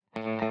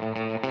Hey,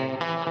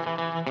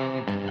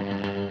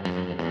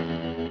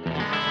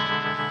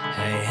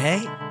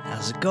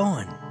 how's it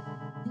going?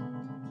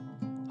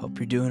 Hope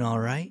you're doing all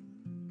right.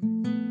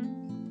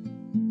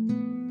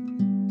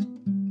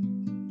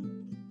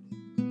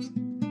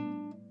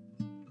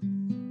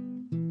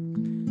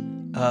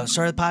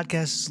 Sorry the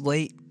podcast is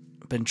late.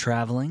 Been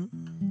traveling.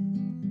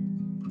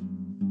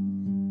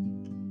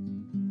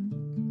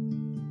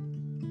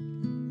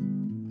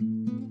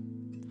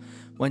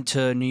 Went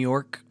to New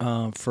York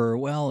for,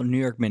 New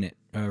York Minute.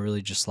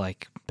 Really just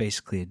like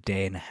basically a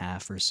day and a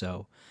half or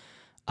so.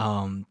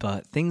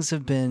 But things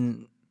have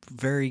been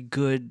very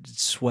good,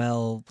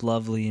 swell,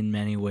 lovely in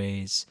many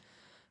ways.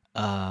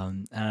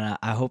 And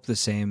I hope the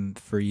same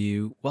for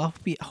you. Well,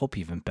 I hope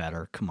even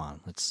better. Come on,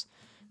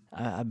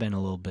 I've been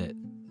a little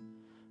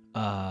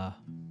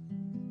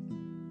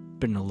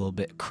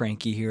bit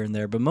cranky here and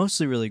there, but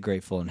mostly really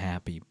grateful and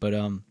happy. But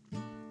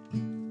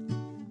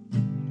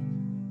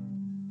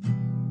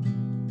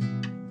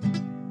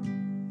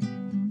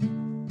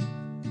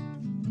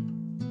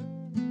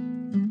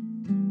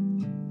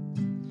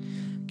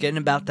getting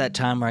about that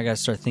time where I got to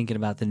start thinking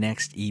about the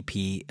next EP.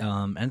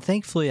 And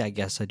thankfully, I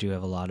guess I do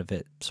have a lot of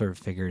it sort of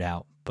figured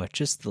out. But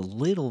just the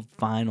little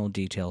final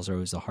details are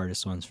always the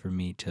hardest ones for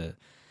me to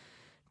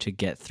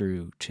get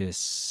through, to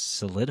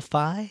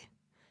solidify,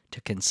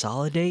 to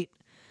consolidate.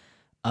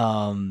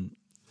 But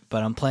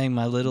I'm playing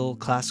my little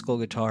classical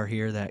guitar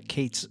here that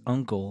Kate's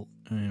uncle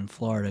in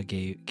Florida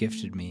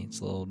gifted me.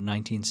 It's a little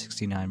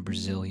 1969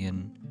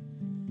 Brazilian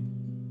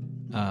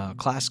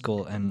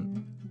classical,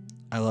 and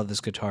I love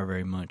this guitar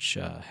very much.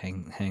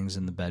 Hangs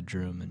in the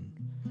bedroom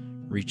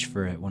and reach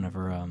for it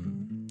whenever.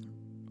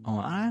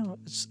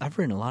 I've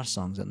written a lot of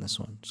songs on this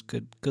one. It's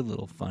good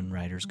little fun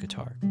writer's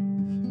guitar.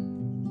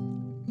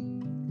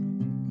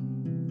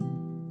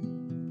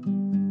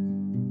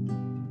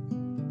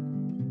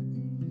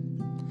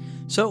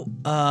 So,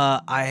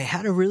 I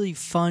had a really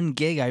fun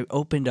gig. I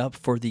opened up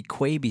for the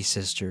Quebe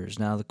Sisters.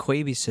 Now, the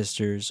Quebe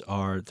Sisters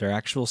they're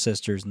actual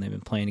sisters, and they've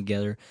been playing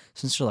together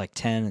since they're like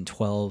 10 and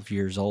 12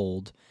 years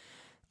old.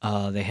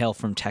 They hail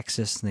from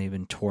Texas, and they've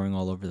been touring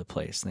all over the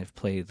place. And they've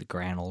played the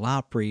Grand Ole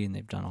Opry, and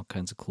they've done all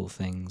kinds of cool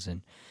things.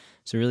 And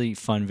it's a really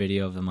fun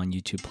video of them on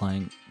YouTube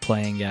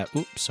playing at.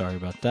 Oops, sorry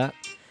about that.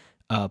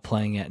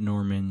 Playing at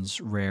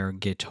Norman's Rare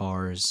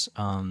Guitars.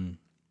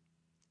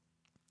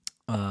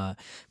 But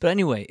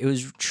anyway, it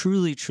was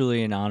truly,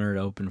 truly an honor to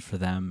open for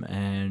them.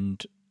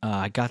 And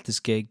I got this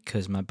gig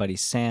because my buddy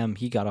Sam,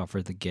 he got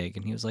offered the gig,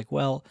 and he was like,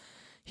 well,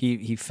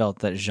 he felt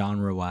that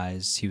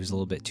genre-wise, he was a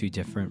little bit too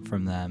different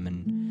from them,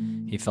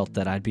 and he felt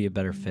that I'd be a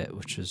better fit,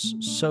 which was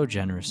so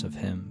generous of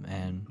him.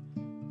 And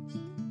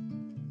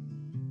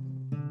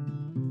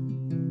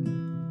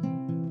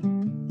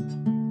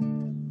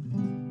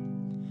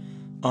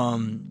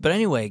but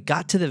anyway,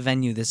 got to the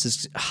venue. This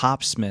is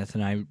Hopsmith,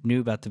 and I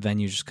knew about the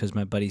venue just because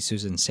my buddy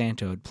Susan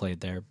Santo had played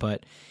there.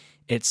 But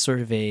it's sort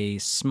of a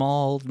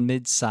small,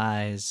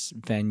 mid-size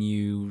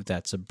venue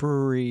that's a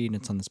brewery, and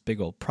it's on this big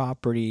old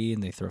property,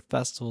 and they throw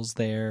festivals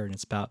there. And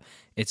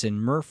it's in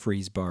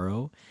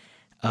Murfreesboro,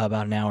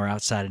 about an hour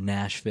outside of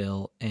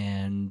Nashville,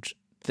 and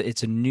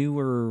it's a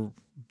newer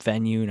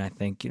venue. And I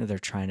think they're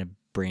trying to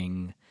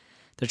bring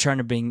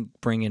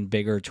in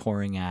bigger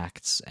touring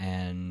acts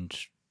and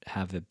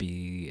have it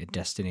be a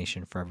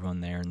destination for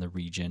everyone there in the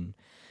region,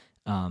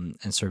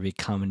 and sort of a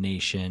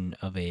combination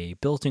of a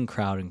built-in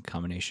crowd and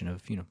combination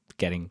of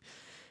getting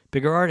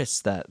bigger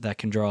artists that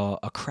can draw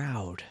a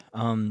crowd.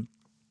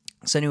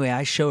 So anyway,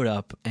 I showed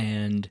up,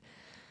 and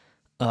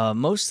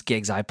most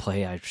gigs I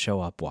play, I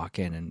show up, walk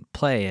in, and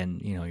play,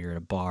 and you're at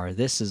a bar.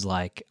 This is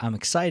like, I'm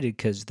excited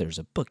because there's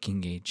a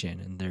booking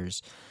agent, and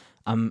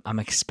I'm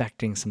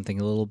expecting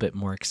something a little bit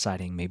more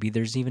exciting. Maybe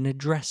there's even a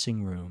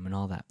dressing room and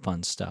all that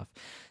fun stuff.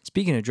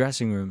 Speaking of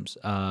dressing rooms,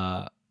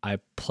 I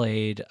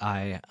hosted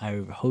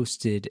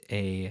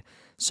a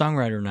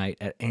songwriter night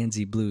at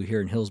Anzie Blue here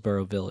in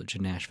Hillsborough Village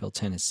in Nashville,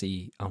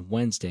 Tennessee on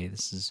Wednesday.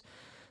 This is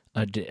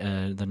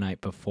the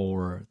night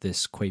before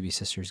this Quebe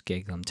Sisters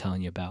gig that I'm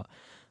telling you about.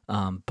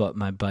 But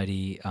my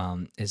buddy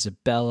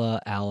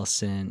Isabella,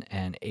 Allison,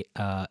 and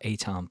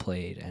Atom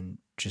played and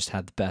just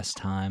had the best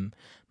time.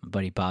 My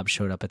buddy Bob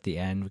showed up at the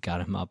end. We got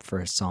him up for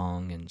a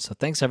song. And so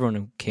thanks everyone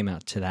who came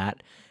out to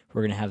that.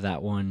 We're going to have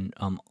that one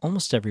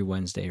almost every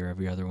Wednesday or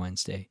every other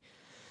Wednesday.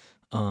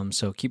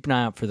 So keep an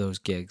eye out for those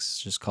gigs.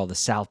 It's just called the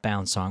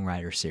Southbound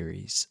Songwriter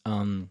Series.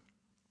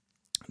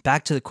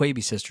 Back to the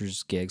Quebe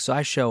Sisters gig. So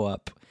I show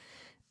up,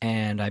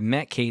 and I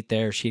met Kate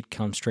there. She'd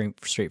come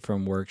straight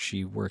from work.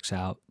 She works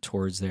out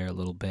towards there a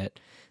little bit.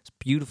 It's a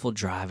beautiful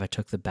drive. I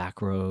took the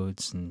back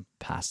roads and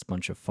passed a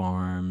bunch of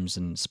farms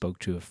and spoke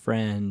to a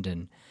friend.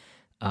 And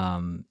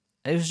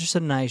it was just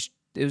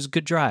it was a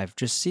good drive.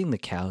 Just seeing the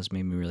cows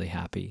made me really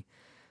happy.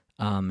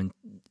 And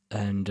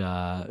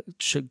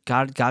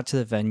got to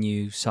the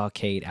venue, saw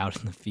Kate out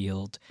in the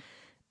field,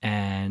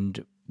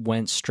 and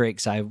went straight,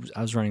 because I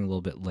was running a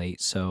little bit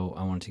late, so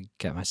I wanted to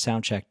get my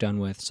sound check done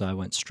with, so I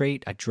went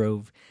straight. I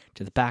drove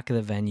to the back of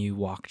the venue,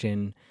 walked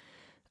in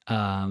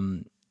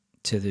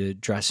to the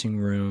dressing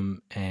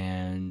room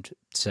and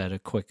said a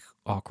quick,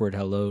 awkward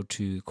hello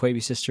to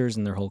Quebe Sisters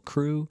and their whole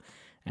crew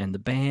and the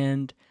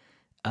band.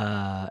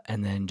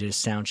 And then did a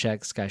sound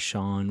check. This guy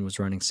Sean was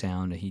running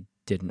sound, and he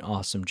did an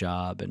awesome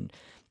job. And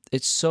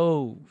it's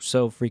so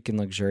freaking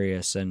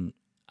luxurious. And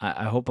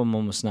I hope I'm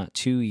almost not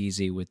too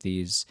easy with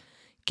these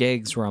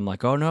gigs where I'm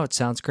like, oh no, it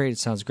sounds great,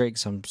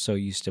 because I'm so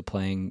used to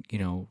playing,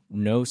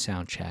 no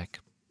sound check,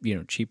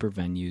 cheaper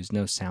venues,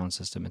 no sound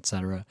system,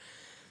 etc.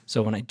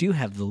 So when I do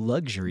have the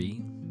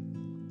luxury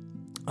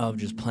of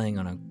just playing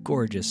on a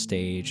gorgeous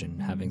stage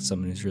and having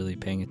someone who's really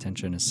paying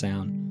attention to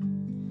sound,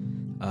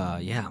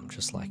 I'm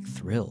just like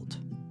thrilled.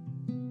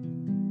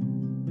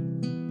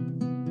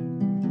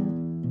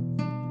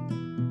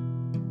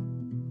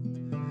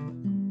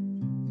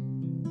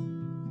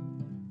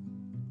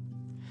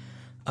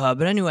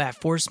 But anyway, I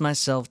forced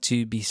myself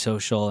to be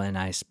social, and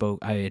I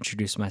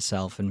introduced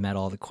myself and met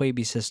all the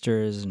Quebe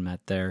Sisters and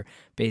met their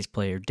bass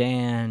player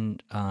Dan,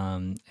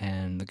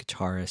 and the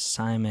guitarist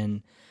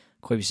Simon.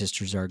 Quebe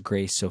Sisters are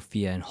Grace,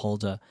 Sophia, and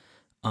Hulda.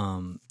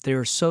 They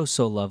were so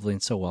lovely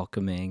and so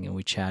welcoming, and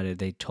we chatted.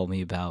 They told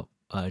me about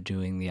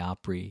doing the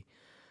Opry.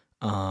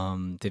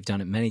 They've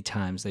done it many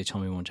times. They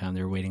told me one time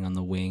they were waiting on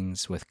the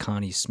wings with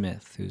Connie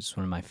Smith, who's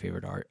one of my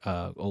favorite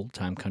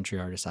old-time country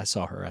artists. I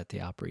saw her at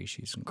the Opry.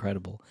 She's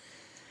incredible.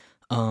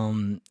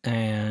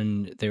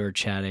 And they were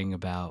chatting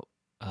about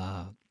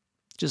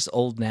just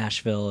old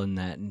Nashville, and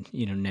that,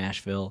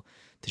 Nashville,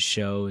 the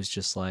show is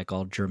just like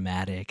all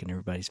dramatic and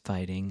everybody's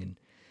fighting.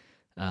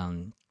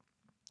 And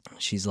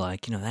she's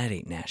like, that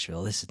ain't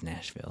Nashville. This is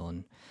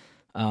Nashville.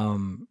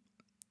 And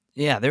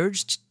they were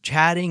just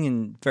chatting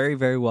and very,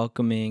 very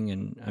welcoming.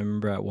 And I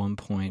remember at one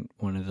point,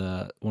 one of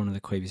the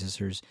Quebe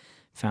Sisters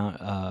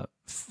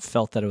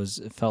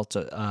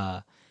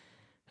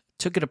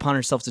took it upon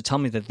herself to tell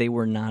me that they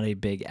were not a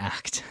big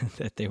act,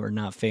 that they were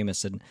not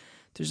famous. And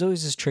there's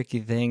always this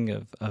tricky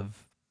thing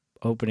of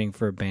opening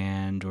for a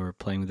band or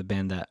playing with a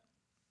band that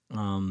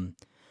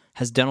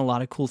has done a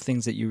lot of cool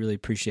things that you really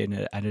appreciate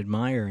and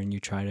admire, and you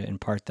try to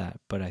impart that.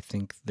 But I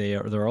think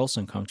they're also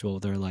uncomfortable.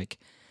 They're like,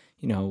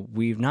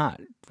 we're not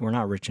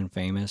rich and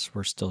famous.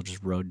 We're still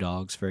just road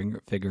dogs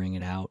figuring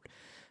it out.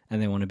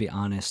 And they want to be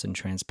honest and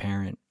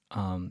transparent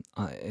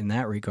in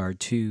that regard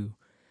too.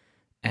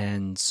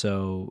 And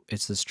so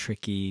it's this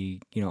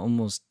tricky,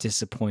 almost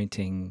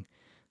disappointing,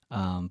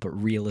 but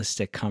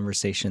realistic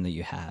conversation that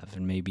you have.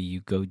 And maybe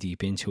you go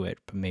deep into it,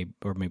 but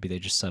maybe they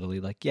just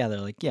subtly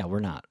we're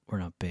not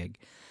big.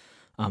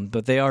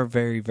 But they are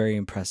very, very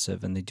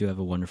impressive, and they do have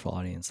a wonderful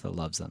audience that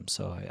loves them.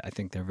 So I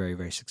think they're very,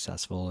 very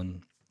successful.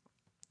 And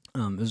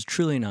it was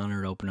truly an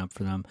honor to open up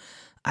for them.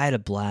 I had a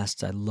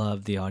blast. I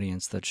loved the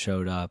audience that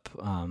showed up.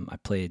 I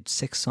played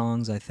 6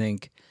 songs, I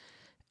think,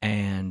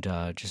 and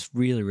just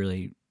really,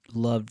 really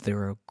loved. They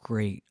were a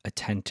great,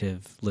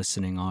 attentive,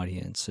 listening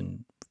audience,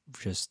 and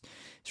just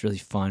it's really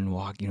fun.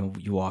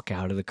 You walk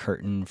out of the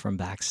curtain from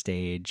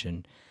backstage,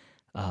 and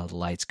the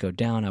lights go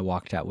down. I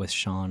walked out with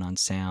Sean on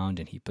sound,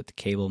 and he put the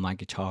cable in my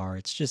guitar.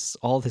 It's just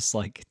all this,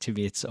 like, to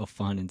me, it's so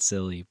fun and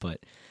silly, but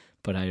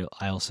I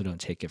also don't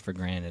take it for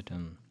granted.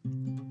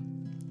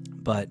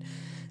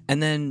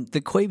 And then the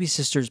Quebe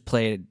Sisters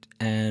played,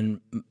 and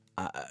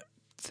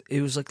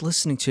it was like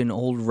listening to an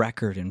old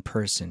record in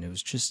person. It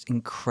was just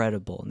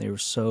incredible, and they were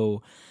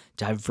so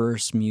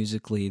diverse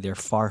musically. They're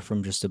far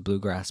from just a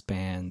bluegrass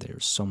band.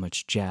 There's so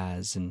much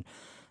jazz and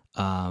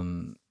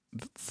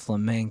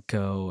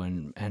flamenco,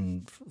 and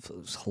it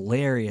was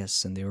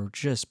hilarious, and they were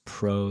just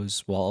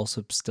pros while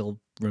also still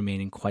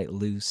remaining quite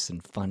loose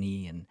and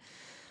funny. And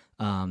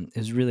it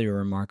was really a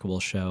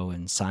remarkable show.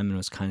 And Simon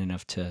was kind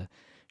enough to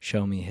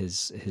show me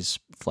his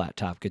flat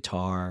top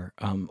guitar,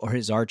 or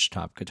his arch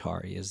top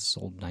guitar. He has this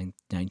old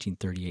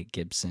 1938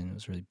 Gibson. It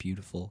was really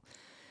beautiful.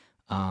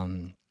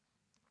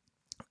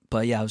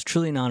 But yeah, it was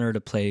truly an honor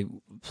to play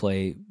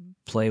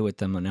with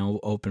them and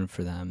open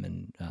for them.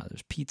 And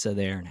there's pizza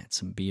there, and had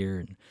some beer,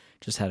 and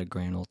just had a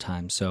grand old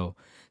time. So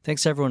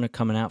thanks everyone for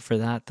coming out for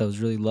that. That was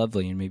really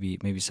lovely. And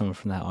maybe someone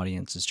from that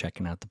audience is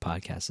checking out the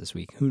podcast this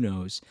week. Who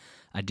knows?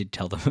 I did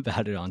tell them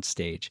about it on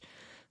stage.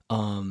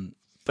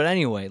 But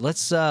anyway,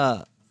 let's.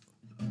 I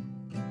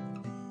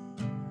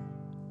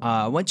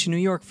went to New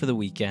York for the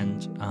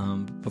weekend.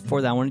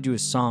 Before that, I wanted to do a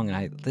song. And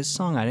I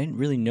didn't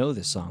really know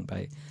this song, but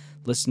I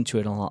listened to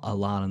it a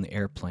lot on the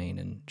airplane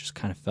and just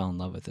kind of fell in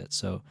love with it.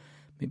 So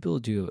maybe we'll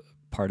do a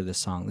part of the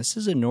song. This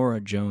is a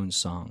Norah Jones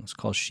song. It's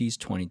called She's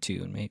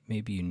 22, and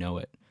maybe you know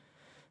it.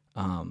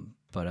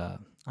 But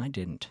I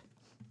didn't.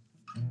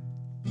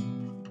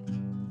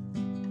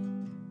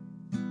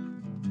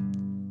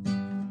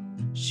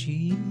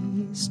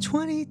 She's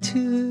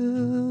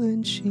 22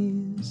 and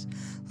she's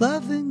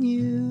loving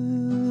you,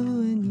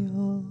 and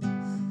you'll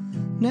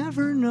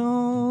never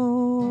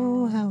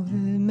know how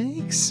it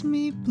makes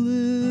me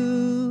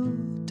blue.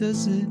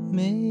 Does it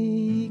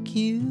make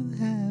you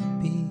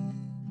happy?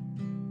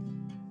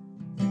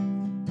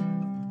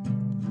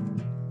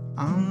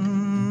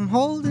 I'm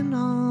holding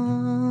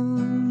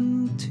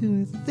on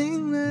to a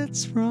thing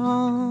that's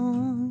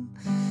wrong,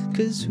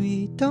 'cause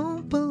we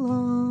don't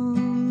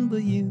belong, but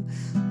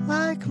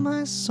like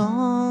my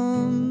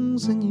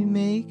songs and you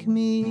make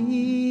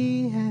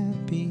me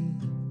happy.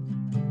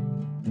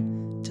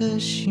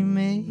 Does she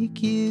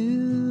make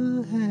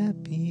you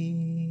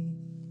happy?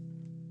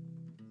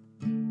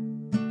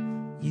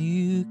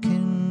 You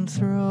can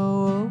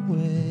throw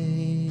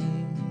away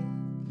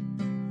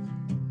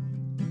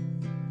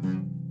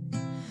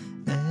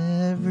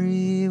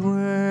every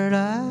word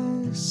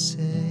I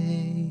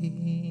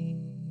say.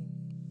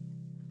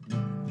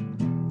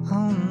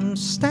 I'm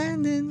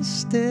standing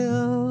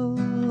still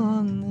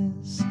on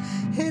this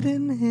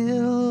hidden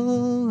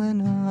hill,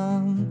 and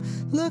I'm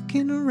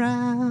looking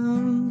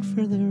around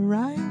for the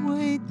right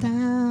way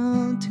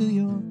down to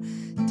your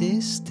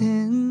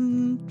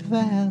distant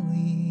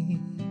valley.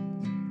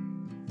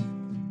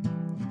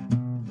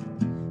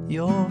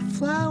 Your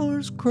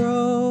flowers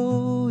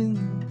grow in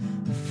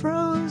the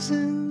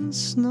frozen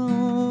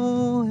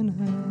snow, and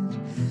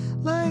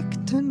I'd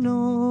like to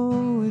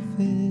know if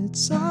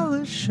it's all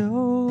a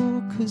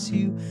show, 'cause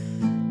you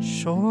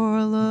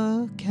sure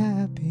look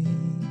happy.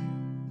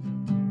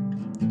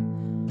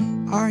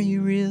 Are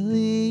you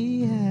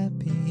really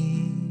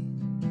happy?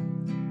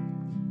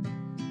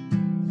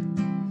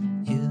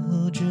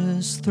 You'll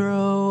just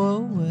throw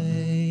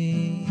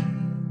away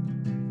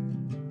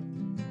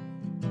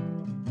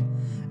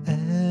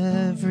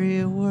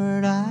every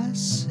word I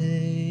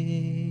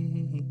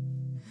say.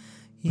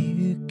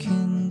 You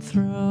can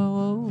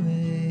throw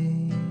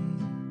away.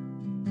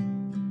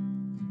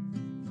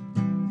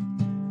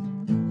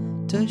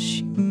 Does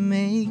she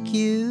make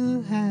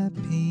you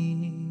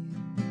happy?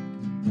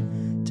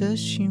 Does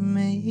she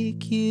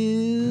make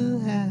you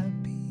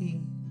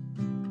happy?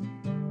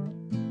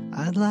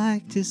 I'd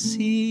like to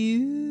see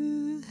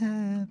you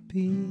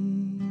happy.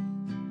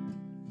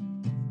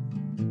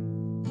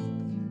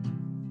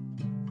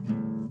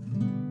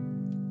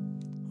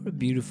 What a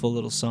beautiful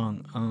little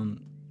song.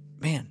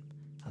 Man,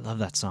 I love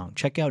that song.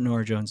 Check out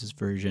Norah Jones's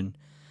version.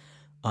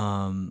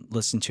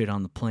 Listen to it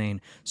on the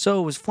plane.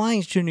 So I was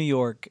flying to New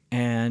York,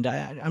 and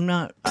I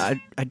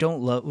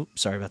don't love,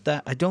 oops, sorry about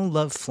that. I don't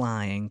love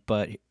flying,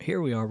 but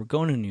here we are. We're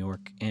going to New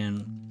York,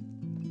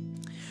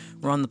 and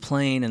we're on the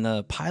plane, and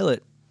the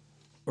pilot,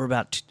 we're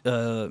about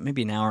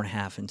maybe an hour and a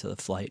half into the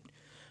flight.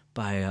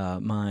 By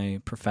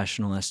my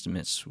professional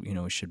estimates,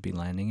 we should be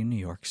landing in New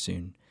York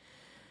soon.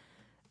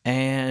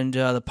 And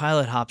the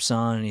pilot hops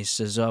on, and he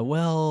says,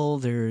 well,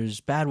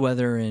 there's bad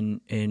weather in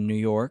New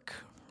York.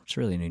 It's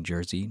really New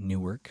Jersey,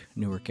 Newark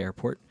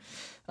Airport.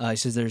 He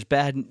says there's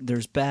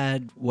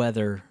bad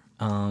weather,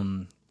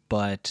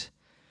 but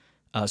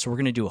so we're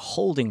going to do a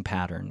holding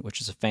pattern,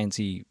 which is a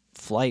fancy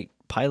flight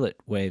pilot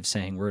way of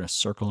saying we're going to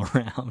circle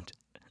around.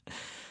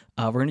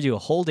 We're going to do a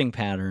holding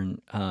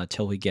pattern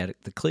till we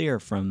get the clear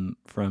from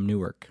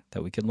Newark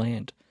that we could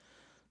land.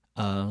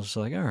 So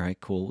like, all right,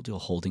 cool, we'll do a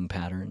holding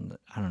pattern.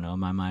 I don't know, in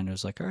my mind I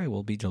was like, all right,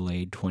 we'll be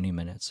delayed 20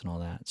 minutes and all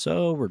that.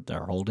 So we're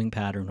there, holding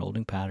pattern,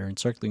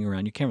 circling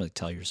around. You can't really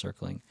tell you're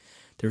circling.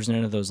 There's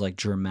none of those like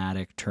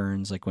dramatic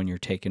turns like when you're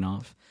taking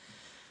off.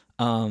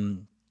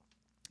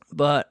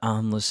 But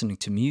I'm listening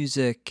to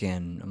music,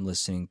 and I'm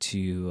listening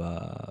to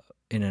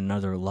In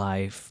Another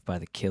Life by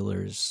the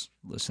Killers,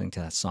 listening to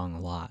that song a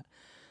lot.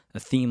 A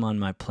theme on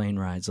my plane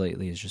rides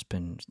lately has just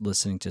been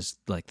listening to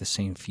like the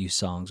same few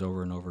songs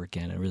over and over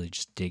again and really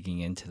just digging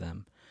into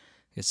them.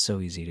 It's so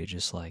easy to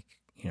just like,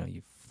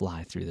 you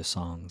fly through the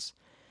songs.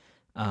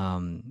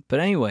 But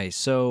anyway,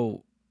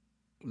 so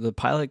the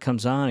pilot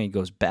comes on and he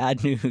goes,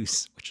 bad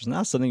news, which is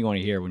not something you want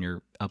to hear when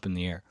you're up in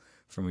the air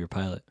from your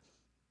pilot.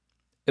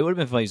 It would have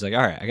been funny. He's like,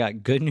 all right, I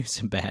got good news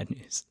and bad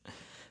news.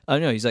 Oh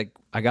no, he's like,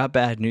 I got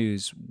bad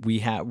news. We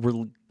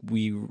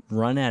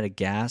run out of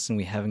gas and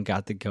we haven't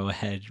got the go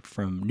ahead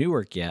from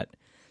Newark yet.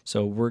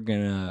 So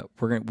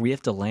we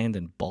have to land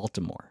in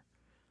Baltimore.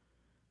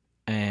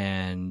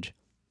 And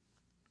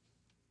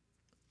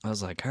I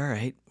was like, all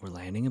right, we're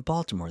landing in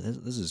Baltimore.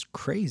 This is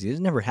crazy. This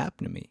never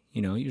happened to me.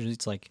 Usually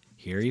it's like,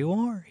 here you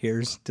are.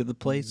 Here's to the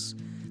place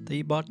that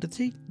you bought the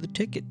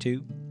ticket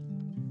to.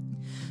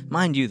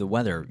 Mind you, the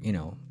weather,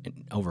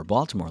 over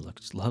Baltimore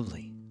looks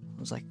lovely. I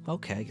was like,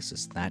 okay, I guess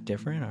it's that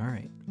different. All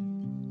right.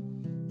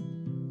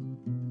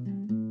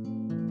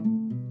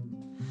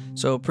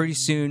 So pretty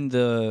soon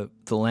the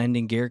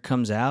landing gear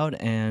comes out,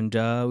 and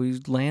we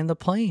land the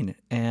plane,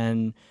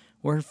 and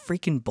we're in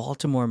freaking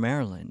Baltimore,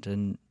 Maryland.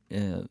 And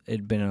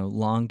it'd been a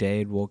long day.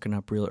 I'd woken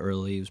up real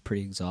early. I was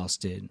pretty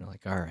exhausted. And I'm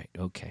like, all right,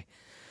 okay.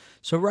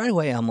 So right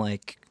away I'm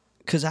like,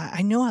 because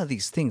I know how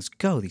these things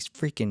go. These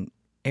freaking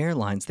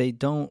airlines, they've,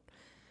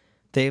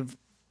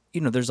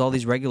 there's all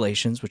these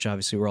regulations, which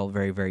obviously we're all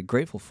very, very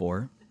grateful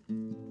for.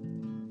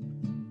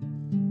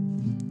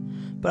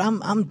 But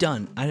I'm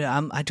done.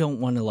 I don't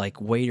want to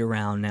like wait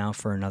around now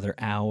for another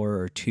hour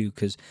or two,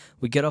 because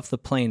we get off the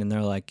plane and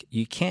they're like,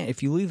 you can't,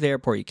 if you leave the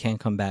airport, you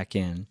can't come back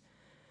in.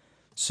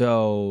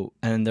 So,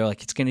 and they're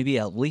like, it's going to be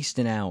at least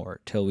an hour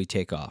till we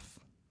take off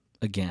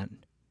again.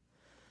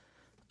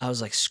 I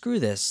was like, screw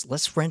this.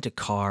 Let's rent a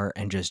car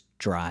and just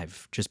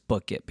drive, just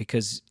book it,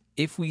 because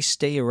if we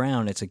stay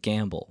around, it's a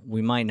gamble.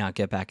 We might not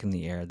get back in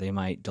the air. They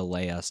might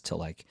delay us till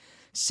like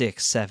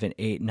 6, 7,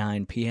 8,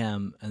 9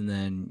 p.m., and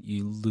then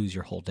you lose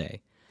your whole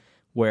day.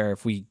 Where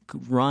if we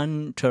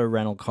run to a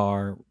rental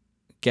car,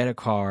 get a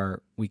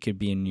car, we could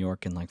be in New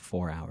York in like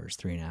 4 hours,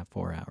 3.5,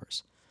 4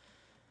 hours.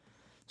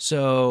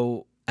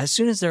 So as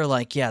soon as they're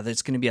like, yeah,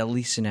 that's going to be at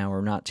least an hour,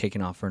 we're not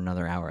taking off for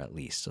another hour at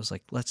least. I was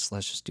like, let's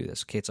just do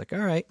this. Kate's like, all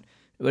right.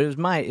 But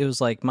it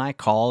was like my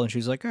call, and she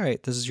was like, all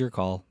right, this is your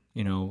call.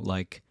 You know,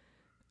 like,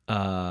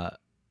 I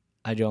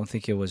don't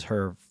think it was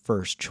her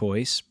first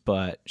choice,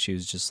 but she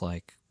was just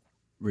like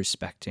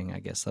respecting, I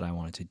guess, that I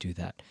wanted to do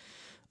that.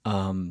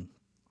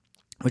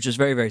 Which is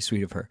very, very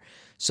sweet of her.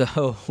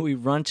 So we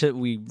run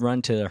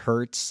to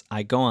Hertz.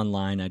 I go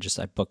online.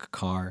 I book a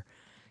car,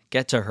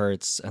 get to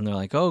Hertz, and they're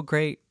like, "Oh,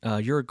 great!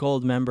 You're a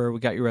gold member. We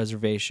got your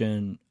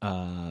reservation.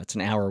 It's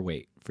an hour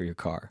wait for your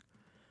car."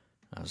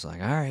 I was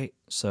like, "All right."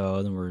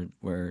 So then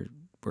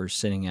we're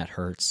sitting at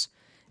Hertz,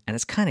 and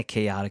it's kind of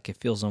chaotic. It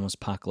feels almost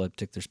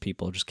apocalyptic. There's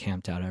people just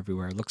camped out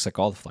everywhere. It looks like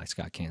all the flights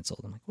got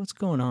canceled. I'm like, "What's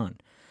going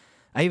on?"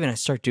 I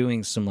start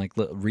doing some like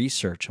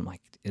research. I'm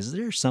like, is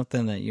there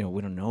something that, you know,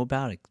 we don't know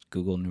about? I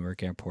Google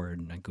Newark Airport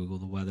and I Google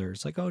the weather.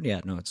 It's like, oh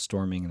yeah, no, it's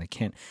storming and they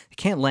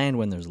can't land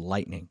when there's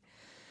lightning.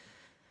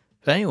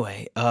 But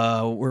anyway,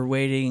 we're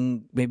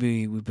waiting.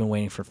 Maybe we've been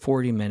waiting for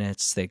 40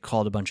 minutes. They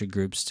called a bunch of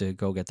groups to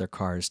go get their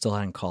cars. Still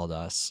hadn't called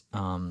us.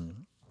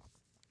 And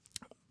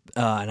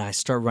I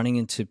start running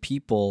into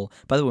people.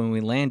 By the way, when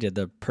we landed,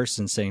 the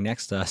person sitting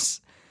next to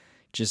us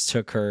just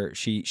took her.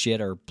 She had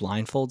her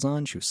blindfolds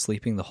on. She was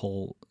sleeping the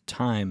whole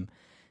time,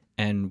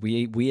 and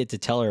we had to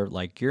tell her,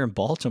 like, you're in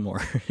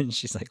Baltimore. And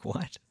she's like,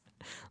 what?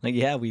 Like,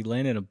 yeah, we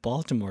landed in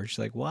Baltimore. She's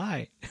like,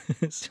 why?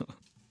 So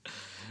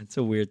it's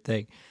a weird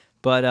thing.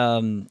 But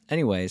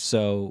anyway,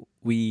 so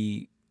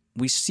we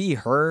see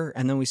her,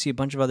 and then we see a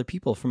bunch of other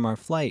people from our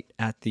flight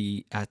at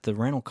the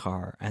rental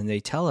car, and they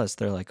tell us,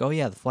 they're like, oh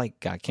yeah, the flight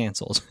got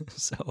canceled.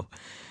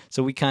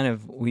 so we kind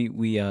of we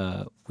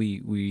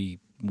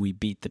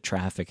beat the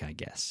traffic, I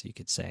guess you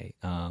could say.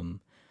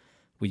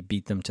 We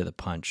beat them to the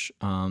punch.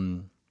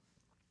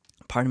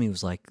 Part of me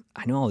was like,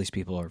 I know all these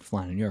people are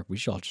flying to New York. We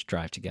should all just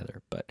drive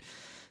together, but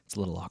it's a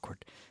little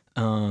awkward.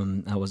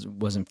 I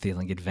wasn't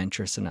feeling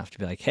adventurous enough to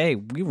be like, hey,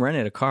 we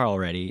rented a car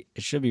already.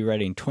 It should be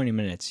ready in 20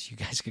 minutes. You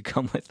guys could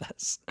come with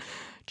us.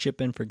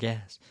 Chip in for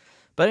gas.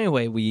 But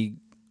anyway,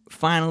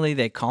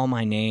 they call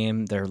my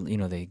name. They're, you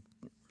know, they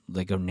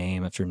go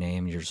name after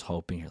name. You're just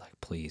hoping. You're like,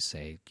 please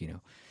say, you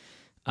know.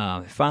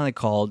 They finally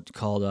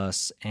called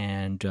us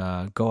and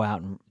go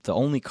out. And the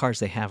only cars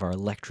they have are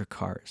electric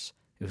cars.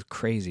 It was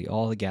crazy.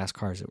 All the gas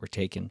cars that were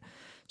taken.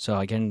 So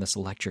I get in this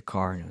electric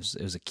car, and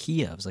it was a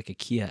Kia. It was like a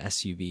Kia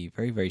SUV.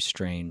 Very, very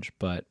strange,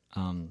 but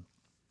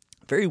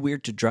very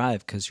weird to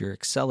drive because your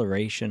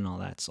acceleration, all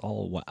that's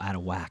all out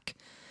of whack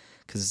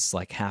because it's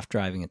like half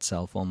driving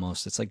itself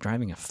almost. It's like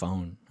driving a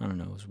phone. I don't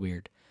know. It was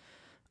weird.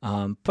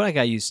 But I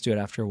got used to it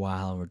after a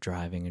while, and we're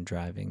driving,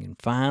 and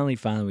finally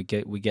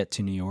we get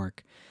to New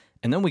York.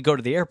 And then we go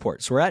to the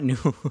airport. So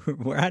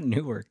we're at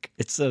Newark.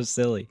 It's so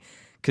silly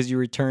because you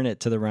return it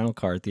to the rental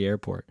car at the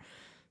airport.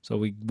 So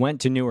we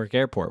went to Newark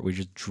Airport. We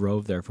just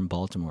drove there from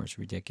Baltimore. It's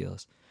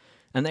ridiculous.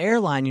 And the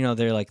airline, you know,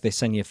 they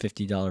send you a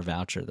 $50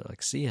 voucher. They're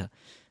like, see ya.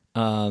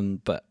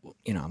 But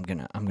you know, I'm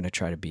gonna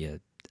try to be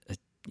a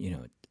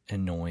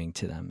annoying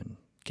to them and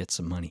get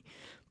some money.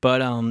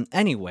 But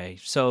anyway,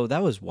 so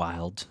that was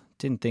wild.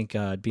 Didn't think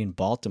I'd be in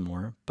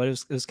Baltimore, but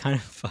it was kind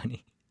of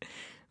funny.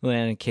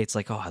 And Kate's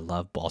like, oh, I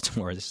love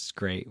Baltimore. This is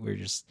great. We were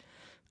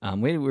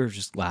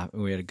just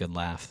laughing. We had a good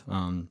laugh.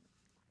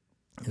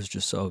 It was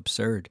just so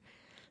absurd.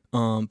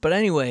 But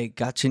anyway,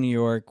 got to New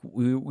York.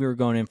 We were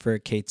going in for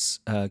Kate's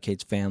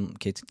family.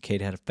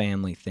 Kate had a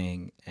family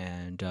thing,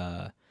 and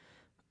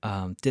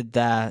did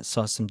that.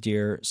 Saw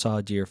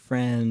a dear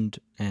friend,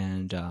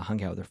 and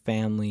hung out with her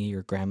family.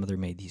 Her grandmother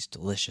made these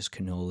delicious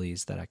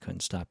cannolis that I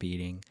couldn't stop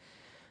eating.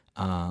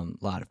 A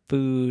lot of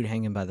food,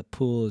 hanging by the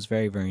pool. It was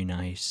very, very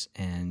nice,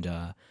 and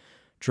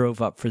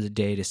drove up for the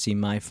day to see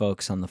my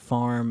folks on the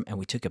farm, and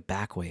we took a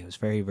back way. It was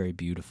very, very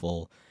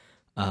beautiful.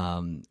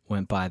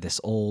 Went by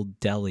this old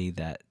deli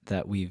that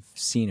we've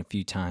seen a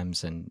few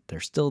times, and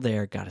they're still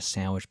there. Got a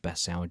sandwich,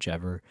 best sandwich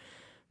ever.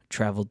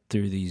 Traveled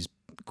through these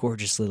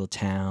gorgeous little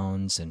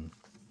towns and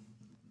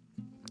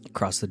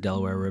across the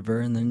Delaware River,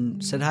 and then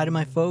said hi to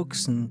my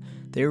folks, and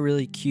they were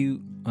really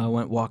cute. I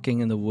went walking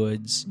in the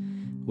woods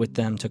with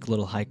them, took a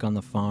little hike on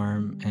the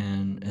farm,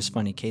 and it's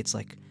funny, Kate's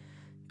like,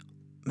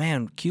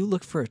 man, can you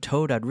look for a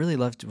toad? I'd really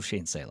love to. Well, she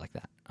didn't say it like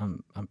that.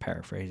 I'm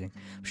paraphrasing.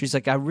 She's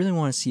like, I really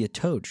want to see a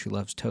toad. She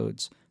loves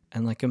toads.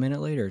 And like a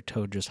minute later, a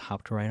toad just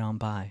hopped right on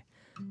by.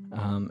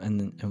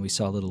 And we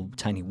saw a little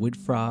tiny wood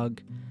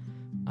frog.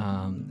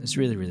 It's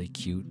really, really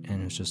cute,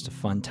 and it was just a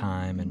fun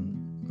time,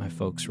 and my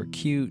folks were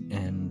cute,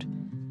 and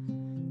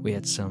we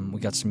got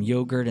some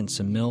yogurt and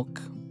some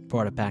milk,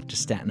 brought it back to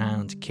Staten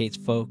Island to Kate's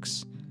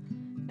folks,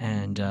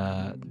 and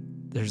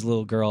there's a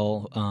little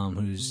girl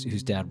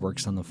whose dad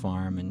works on the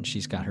farm, and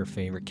she's got her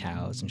favorite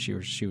cows, and she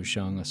was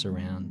showing us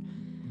around.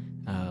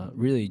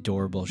 Really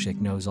adorable. She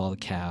like knows all the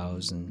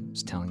cows and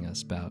was telling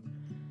us about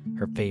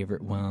her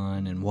favorite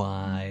one and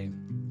why.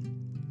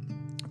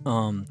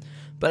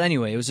 But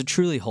anyway, it was a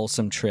truly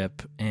wholesome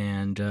trip,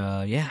 and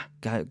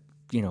got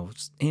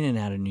in and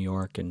out of New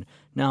York, and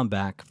now I'm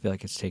back. I feel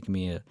like it's taken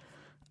me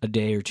a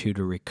day or two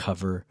to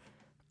recover.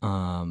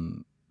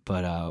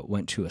 But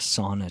went to a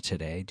sauna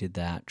today. Did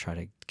that. Try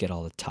to get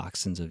all the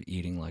toxins of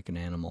eating like an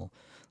animal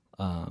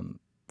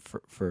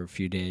for a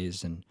few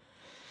days, and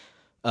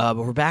but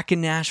we're back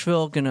in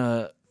Nashville.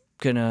 Gonna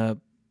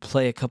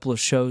play a couple of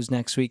shows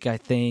next week, I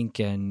think,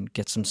 and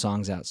get some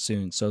songs out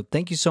soon. So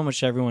thank you so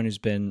much to everyone who's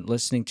been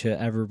listening to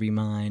Ever Be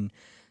Mine.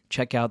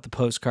 Check out the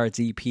Postcards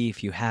EP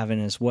if you haven't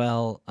as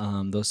well.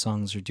 Those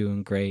songs are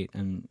doing great,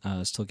 and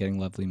still getting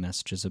lovely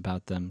messages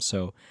about them.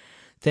 So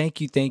thank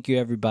you,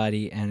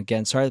 everybody. And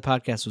again, sorry the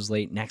podcast was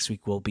late. Next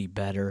week will be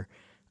better.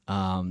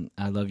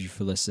 I love you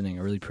for listening.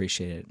 I really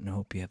appreciate it, and I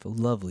hope you have a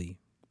lovely,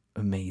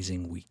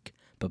 amazing week.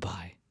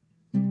 Bye-bye.